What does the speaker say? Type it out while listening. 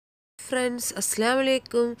Friends, അസ്സലാമു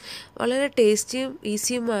അലൈക്കും. വളരെ ടേസ്റ്റിയും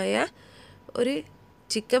ഈസിയുമായ ഒരു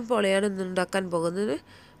ചിക്കൻ പോളയാണ് ഇന്ന് ഉണ്ടാക്കാൻ പോകുന്നത്.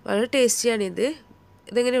 വളരെ ടേസ്റ്റിയാണിത്.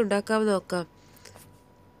 ഇതെങ്ങനെ ഉണ്ടാക്കാമെന്ന് നോക്കാം.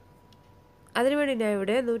 അതിനുവേണ്ടി ഞാൻ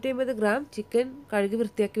ഇവിടെ 150 ഗ്രാം ചിക്കൻ കഴുകി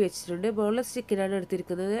വൃത്തിയാക്കി വെച്ചിട്ടുണ്ട്. ബോൺലെസ് ചിക്കനാണ്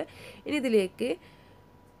എടുത്തിരിക്കുന്നത്. ഇനി ഇതിലേക്ക്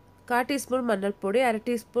 1/4 ടീസ്പൂൺ മഞ്ഞൾപ്പൊടി, 1/2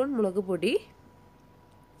 ടീസ്പൂൺ മുളക് പൊടി,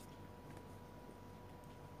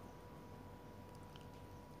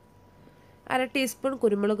 അര ടീസ്പൂൺ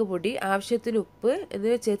കുരുമുളക് പൊടി, ആവശ്യത്തിന് ഉപ്പ്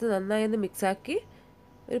എന്നിവ ചേർത്ത് നന്നായി ഒന്ന് മിക്സാക്കി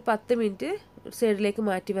ഒരു 10 മിനിറ്റ് സൈഡിലേക്ക്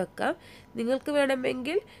മാറ്റി വെക്കാം. നിങ്ങൾക്ക്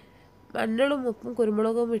വേണമെങ്കിൽ മഞ്ഞളും ഉപ്പും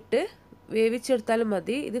കുരുമുളകും ഇട്ട് വേവിച്ചെടുത്താലും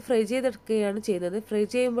മതി. ഇത് ഫ്രൈ ചെയ്തെടുക്കുകയാണ് ചെയ്യുന്നത്. ഫ്രൈ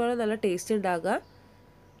ചെയ്യുമ്പോൾ നല്ല ടേസ്റ്റ് ഉണ്ടാകുക.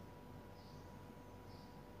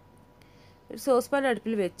 ഒരു സോസ് പാൻ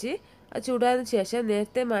അടുപ്പിൽ വെച്ച് അത് ചൂടായതിനു ശേഷം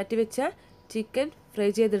നേരത്തെ മാറ്റി വെച്ച ചിക്കൻ ഫ്രൈ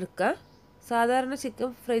ചെയ്തെടുക്കുക. സാധാരണ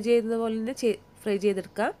ചിക്കൻ ഫ്രൈ ചെയ്യുന്ന പോലെ തന്നെ ഫ്രൈ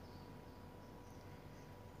ചെയ്തെടുക്കാം.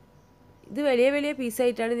 ഇത് വലിയ വലിയ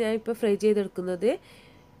പീസായിട്ടാണ് ഞാൻ ഇപ്പോൾ ഫ്രൈ ചെയ്തെടുക്കുന്നത്.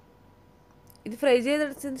 ഇത് ഫ്രൈ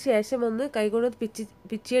ചെയ്തെടുത്തതിന് ശേഷം ഒന്ന് കൈകൊണ്ട്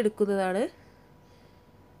പിച്ചിയെടുക്കുന്നതാണ്.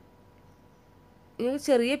 നിങ്ങൾക്ക്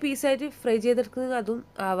ചെറിയ പീസായിട്ട് ഫ്രൈ ചെയ്തെടുക്കുന്നത് അതും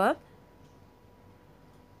ആവാം.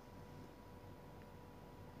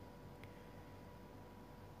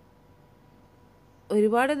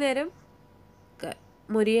 ഒരുപാട് നേരം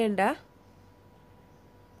മൊരിയേണ്ട.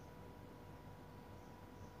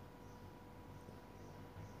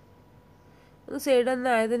 ഒന്ന് സൈഡൊന്ന്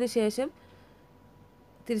ആയതിനു ശേഷം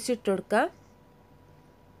തിരിച്ചിട്ട് കൊടുക്കാം.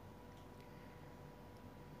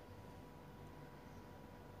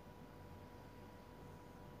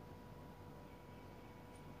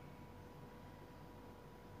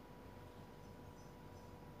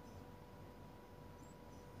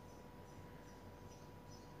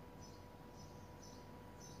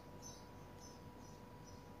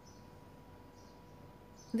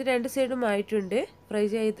 ഇത് രണ്ട് സൈഡും ആയിട്ടുണ്ട്, ഫ്രൈ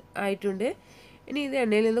ആയിട്ടുണ്ട്. ഇനി ഇത്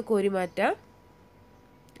എണ്ണയിൽ നിന്ന് കോരി മാറ്റാം.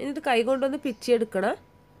 ഇനി ഇത് കൈ കൊണ്ടൊന്ന് പിച്ചിയെടുക്കണം.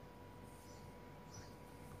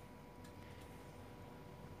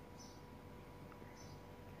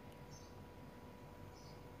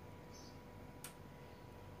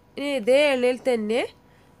 ഇനി ഇതേ എണ്ണയിൽ തന്നെ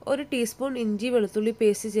 1 ടീസ്പൂൺ ഇഞ്ചി വെളുത്തുള്ളി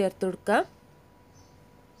പേസ്റ്റ് ചേർത്ത് കൊടുക്കാം.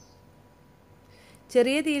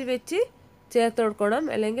 ചെറിയ തീയിൽ വെച്ച് ചേർത്ത് കൊടുക്കണം,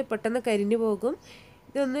 അല്ലെങ്കിൽ പെട്ടെന്ന് കരിഞ്ഞു പോകും.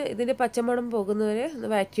 ഇതിൻ്റെ പച്ചമണം പോകുന്നവരെ ഒന്ന്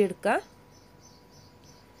വഴറ്റിയെടുക്കാം.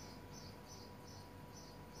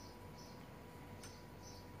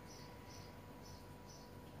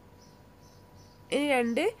 ഇനി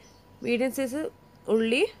 2 മീഡിയം സൈസ്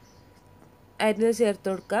ഉള്ളി അരിഞ്ഞത് ചേർത്ത്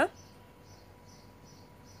കൊടുക്കാം.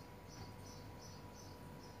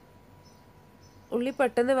 ഉള്ളി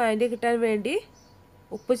പെട്ടെന്ന് വഴറ്റി കിട്ടാൻ വേണ്ടി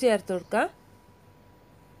ഉപ്പ് ചേർത്ത് കൊടുക്കാം.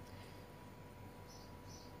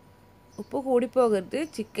 ഉപ്പ് കൂടിപ്പോകരുത്.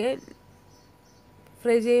 ചിക്കൻ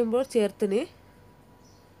ഫ്രൈ ചെയ്യുമ്പോൾ ചേർത്തിന്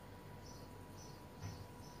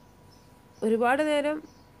ഒരുപാട് നേരം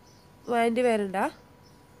വഴറ്റി വരണ്ട.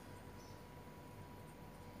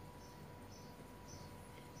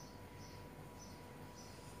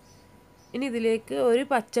 ഇനി ഇതിലേക്ക് ഒരു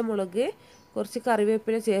പച്ചമുളക്, കുറച്ച്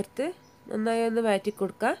കറിവേപ്പില ചേർത്ത് നന്നായി ഒന്ന് വഴറ്റി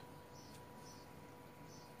കൊടുക്കാം.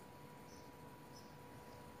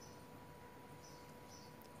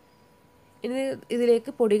 ഇനി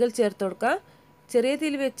ഇതിലേക്ക് പൊടികൾ ചേർത്ത് കൊടുക്കാം. ചെറിയ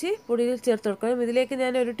തീയിൽ വെച്ച് പൊടികൾ ചേർത്ത് കൊടുക്കണം. ഇതിലേക്ക്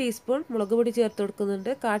ഞാൻ 1 ടീസ്പൂൺ മുളക് പൊടി ചേർത്ത് കൊടുക്കുന്നുണ്ട്,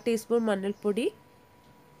 1/4 ടീസ്പൂൺ മഞ്ഞൾപ്പൊടി,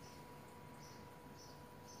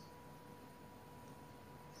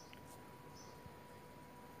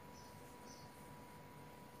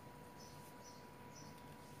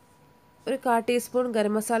 ഒരു 1/4 ടീസ്പൂൺ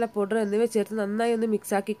ഗരം മസാല പൗഡർ എന്നിവ ചേർത്ത് നന്നായി ഒന്ന്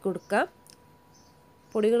മിക്സാക്കി കൊടുക്കാം.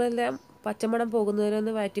 പൊടികളെല്ലാം പച്ചമണം പോകുന്നവരെ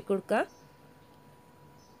ഒന്ന് വഴറ്റി കൊടുക്കാം.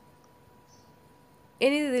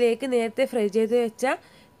 ഇനി ഇതിലേക്ക് നേരത്തെ ഫ്രൈ ചെയ്ത് വെച്ച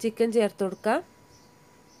ചിക്കൻ ചേർത്ത് കൊടുക്കാം.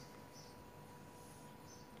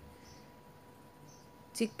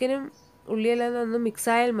 ചിക്കനും ഉള്ളിയെല്ലാം ഒന്ന്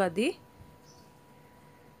മിക്സായാൽ മതി.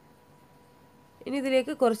 ഇനി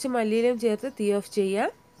ഇതിലേക്ക് കുറച്ച് മല്ലിയിലയും ചേർത്ത് തീ ഓഫ് ചെയ്യാം.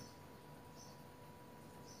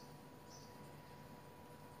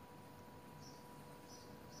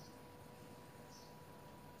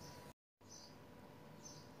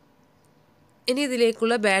 ഇനി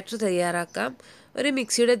ഇതിലേക്കുള്ള ബാറ്റർ തയ്യാറാക്കാം. ഒരു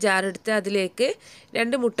മിക്സിയുടെ ജാർ എടുത്ത് അതിലേക്ക്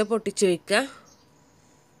 2 മുട്ട പൊട്ടിച്ചൊഴിക്കുക.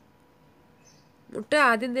 മുട്ട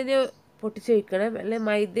ആദ്യം തന്നെ പൊട്ടിച്ചൊഴിക്കണം, അല്ലെങ്കിൽ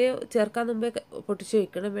മൈദ ചേർക്കാൻ മുമ്പേ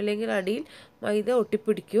പൊട്ടിച്ചൊഴിക്കണം, അല്ലെങ്കിൽ അടിയിൽ മൈദ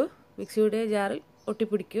ഒട്ടിപ്പിടിക്കൂ, മിക്സിയുടെ ജാറിൽ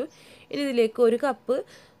ഒട്ടിപ്പിടിക്കൂ. ഇനി ഇതിലേക്ക് 1 കപ്പ്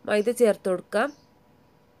മൈദ ചേർത്ത് കൊടുക്കാം.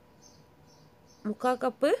 3/4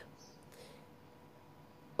 കപ്പ്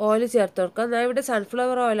ഓയിൽ ചേർത്ത് കൊടുക്കാം. ഞാൻ ഇവിടെ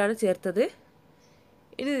സൺഫ്ലവർ ഓയിലാണ് ചേർത്തത്.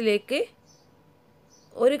 ഇനി ഇതിലേക്ക്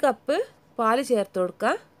 1 കപ്പ് പാല് ചേർത്ത്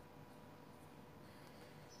കൊടുക്കുക.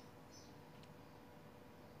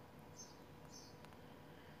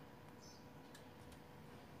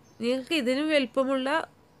 നിങ്ങൾക്ക് ഇതിനും വലുപ്പമുള്ള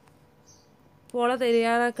പോള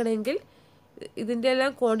തയ്യാറാക്കണമെങ്കിൽ ഇതിൻ്റെ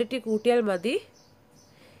എല്ലാം ക്വാണ്ടിറ്റി കൂട്ടിയാൽ മതി.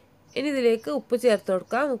 ഇനി ഇതിലേക്ക് ഉപ്പ് ചേർത്ത്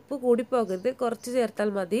കൊടുക്കാം. ഉപ്പ് കൂടിപ്പോകരുത്, കുറച്ച് ചേർത്താൽ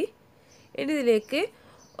മതി. ഇനി ഇതിലേക്ക്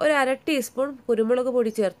ഒരു 1/2 ടീസ്പൂൺ കുരുമുളക്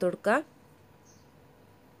പൊടി ചേർത്ത് കൊടുക്കാം.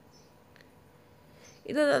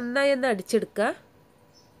 ഇത് നന്നായി ഒന്ന് അടിച്ചെടുക്കുക.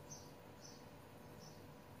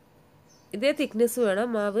 ഇതേ തിക്നെസ് വേണം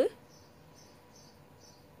മാവ്.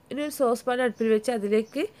 ഇനി ഒരു സോസ് പാൻ അടുപ്പിൽ വെച്ച്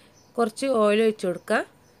അതിലേക്ക് കുറച്ച് ഓയിൽ ഒഴിച്ച് കൊടുക്കാം.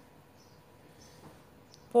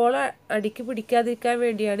 പോള അടിക്ക് പിടിക്കാതിരിക്കാൻ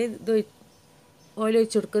വേണ്ടിയാണ് ഇത് ഓയിൽ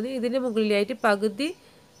ഒഴിച്ച് കൊടുക്കുന്നത്. ഇതിൻ്റെ മുകളിലായിട്ട് പകുതി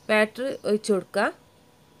ബാറ്റർ ഒഴിച്ച് കൊടുക്കുക.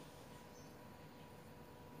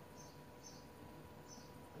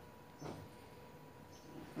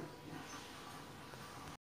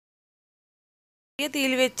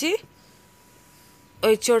 തീയിൽ വെച്ച്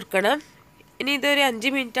ഒഴിച്ചു കൊടുക്കണം. ഇനി ഇതൊരു 5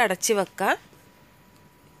 മിനിറ്റ് അടച്ച് വെക്കാം.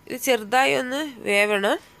 ഇത് ചെറുതായി ഒന്ന്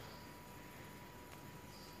വേവണം.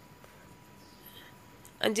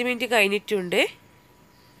 5 മിനിറ്റ് കഴിഞ്ഞിട്ടുണ്ട്.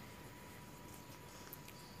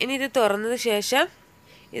 ഇനി ഇത് തുറന്നതിന് ശേഷം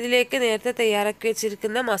ഇതിലേക്ക് നേരത്തെ തയ്യാറാക്കി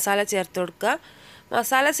വെച്ചിരിക്കുന്ന മസാല ചേർത്ത് കൊടുക്കുക.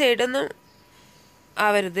 മസാല സൈഡൊന്നും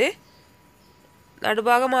ആവരുത്,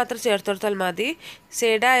 നടുഭാഗം മാത്രം ചേർത്ത് കൊടുത്താൽ മതി.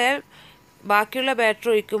 സൈഡായാൽ ബാക്കിയുള്ള ബാറ്റർ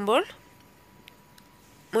ഒഴിക്കുമ്പോൾ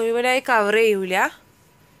മുഴുവനായി കവർ ചെയ്യൂല.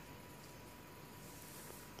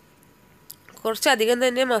 കുറച്ചധികം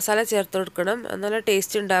തന്നെ മസാല ചേർത്ത് കൊടുക്കണം, എന്നാലേ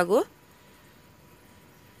ടേസ്റ്റ് ഉണ്ടാകൂ.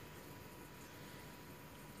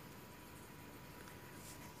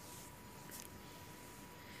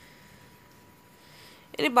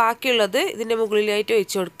 ഇനി ബാക്കിയുള്ളത് ഇതിൻ്റെ മുകളിലായിട്ട്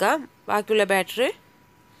ഒഴിച്ചു കൊടുക്കാം. ബാക്കിയുള്ള ബാറ്റർ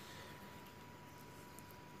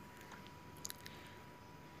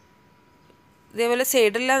ഇതേപോലെ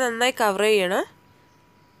സൈഡെല്ലാം നന്നായി കവർ ചെയ്യണം.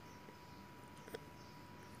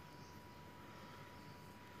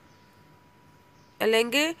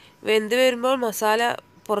 അല്ലെങ്കിൽ വെന്ത് വരുമ്പോൾ മസാല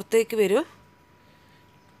പുറത്തേക്ക് വരും.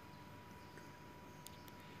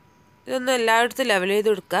 ഇതൊന്ന് എല്ലായിടത്തും ലെവൽ ചെയ്ത്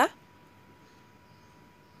കൊടുക്കുക.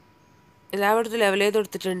 എല്ലായിടത്തും ലെവൽ ചെയ്ത്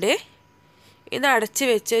കൊടുത്തിട്ടുണ്ട്. ഇന്ന് അടച്ച്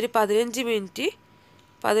വെച്ച് ഒരു 15 മിനിറ്റ്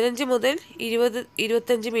 15 മുതൽ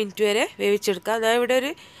 20-25 മിനിറ്റ് വരെ വേവിച്ചെടുക്കുക. ഞാൻ ഇവിടെ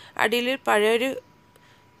ഒരു അടിയിൽ പഴയൊരു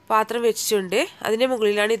പാത്രം വെച്ചിട്ടുണ്ട്, അതിൻ്റെ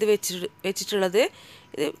മുകളിലാണ് ഇത് വെച്ചിട്ടുള്ളത്.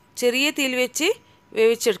 ഇത് ചെറിയ തീയിൽ വെച്ച്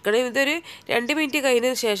വേവിച്ചെടുക്കണം. ഇതൊരു 2 മിനിറ്റ്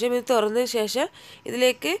കഴിഞ്ഞതിന് ശേഷം ഇത് തുറന്നതിന് ശേഷം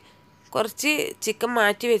ഇതിലേക്ക് കുറച്ച് ചിക്കൻ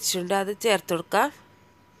മാറ്റി വെച്ചിട്ടുണ്ട്, അത് ചേർത്ത് കൊടുക്കാം.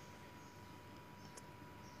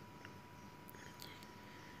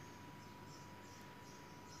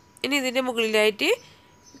 ഇനി ഇതിൻ്റെ മുകളിലായിട്ട്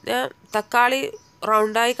തക്കാളി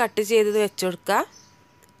റൗണ്ടായി കട്ട് ചെയ്തത് വെച്ച് കൊടുക്കുക.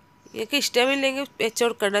 നിങ്ങൾക്ക് ഇഷ്ടമില്ലെങ്കിൽ വെച്ച്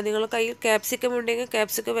കൊടുക്കണ്ട. നിങ്ങളുടെ കയ്യിൽ ക്യാപ്സിക്കം ഉണ്ടെങ്കിൽ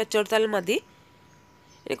ക്യാപ്സിക്കം വെച്ച് കൊടുത്താലും മതി.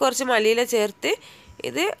 ഇനി കുറച്ച് മല്ലിയില ചേർത്ത്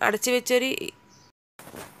ഇത് അടച്ച് വെച്ചൊരു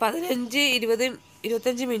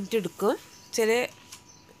 15-20-25 മിനിറ്റ് എടുക്കും.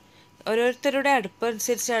 ഓരോരുത്തരുടെ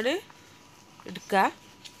അടുപ്പനുസരിച്ചാണ് എടുക്കുക.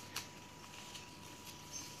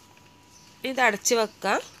 ഇത് അടച്ച്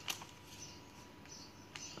വെക്കാം.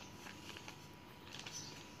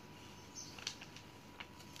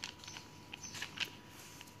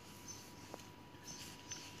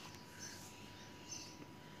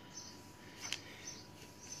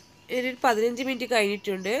 ഒരു 15 മിനിറ്റ്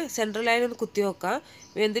കഴിഞ്ഞിട്ടുണ്ട്. സെൻട്രൽ ലൈൻ ഒന്ന് കുത്തി നോക്കാം.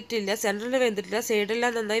 വെന്തിട്ടില്ല, സെൻട്രലിൽ വെന്തിട്ടില്ല,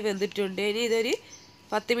 സൈഡെല്ലാം നന്നായി വെന്തിട്ടുണ്ട്. ഇനി ഇതൊരു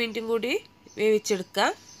 10 മിനിറ്റും കൂടി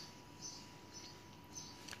വേവിച്ചെടുക്കാം.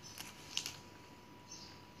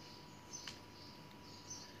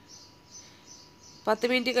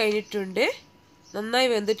 10 മിനിറ്റ് കഴിഞ്ഞിട്ടുണ്ട്. നന്നായി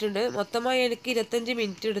വെന്തിട്ടുണ്ട്. മൊത്തമായി എനിക്ക് 25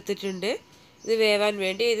 മിനിറ്റ് എടുത്തിട്ടുണ്ട് ഇത് വേവാൻ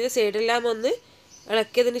വേണ്ടി. ഇത് സൈഡെല്ലാം ഒന്ന്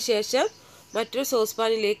ഇളക്കിയതിന് ശേഷം മറ്റൊരു സോസ്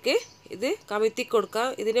പാനിലേക്ക് ഇത് കമഴ്ത്തി കൊടുക്കാം.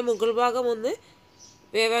 ഇതിൻ്റെ മുകൾ ഭാഗം ഒന്ന്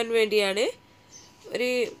വേവാൻ വേണ്ടിയാണ്. ഒരു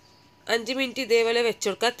 5 മിനിറ്റ് ഇതേപോലെ വെച്ച്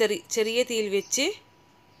കൊടുക്കാം, ചെറിയ തീയിൽ വെച്ച്.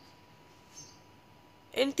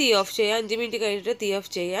 ഇനി തീ ഓഫ് ചെയ്യാം. 5 മിനിറ്റ് കഴിഞ്ഞിട്ട് തീ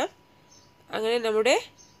ഓഫ് ചെയ്യാം. അങ്ങനെ നമ്മുടെ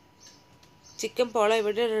ചിക്കൻ പോള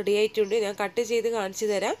ഇവിടെ റെഡി ആയിട്ടുണ്ട്. ഞാൻ കട്ട് ചെയ്ത് കാണിച്ചു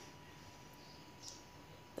തരാം.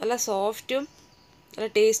 നല്ല സോഫ്റ്റും നല്ല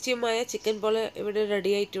ടേസ്റ്റിയുമായ ചിക്കൻ പോള ഇവിടെ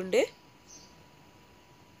റെഡി ആയിട്ടുണ്ട്.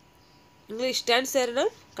 നിങ്ങൾ ഇഷ്ടാനുസരണം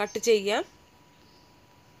കട്ട് ചെയ്യാം.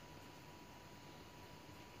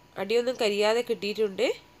 അടിയൊന്നും കരിയാതെ കിട്ടിയിട്ടുണ്ട്.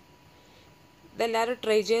 ഇതെല്ലാവരും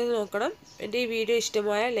ട്രൈ ചെയ്ത് നോക്കണം. എൻ്റെ ഈ വീഡിയോ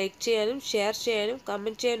ഇഷ്ടമായ ലൈക്ക് ചെയ്യാനും ഷെയർ ചെയ്യാനും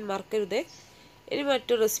കമൻറ്റ് ചെയ്യാനും മറക്കരുത്. ഇനി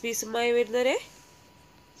മറ്റു റെസിപ്പീസുമായി വരുന്നവരെ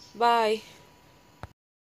ബൈ.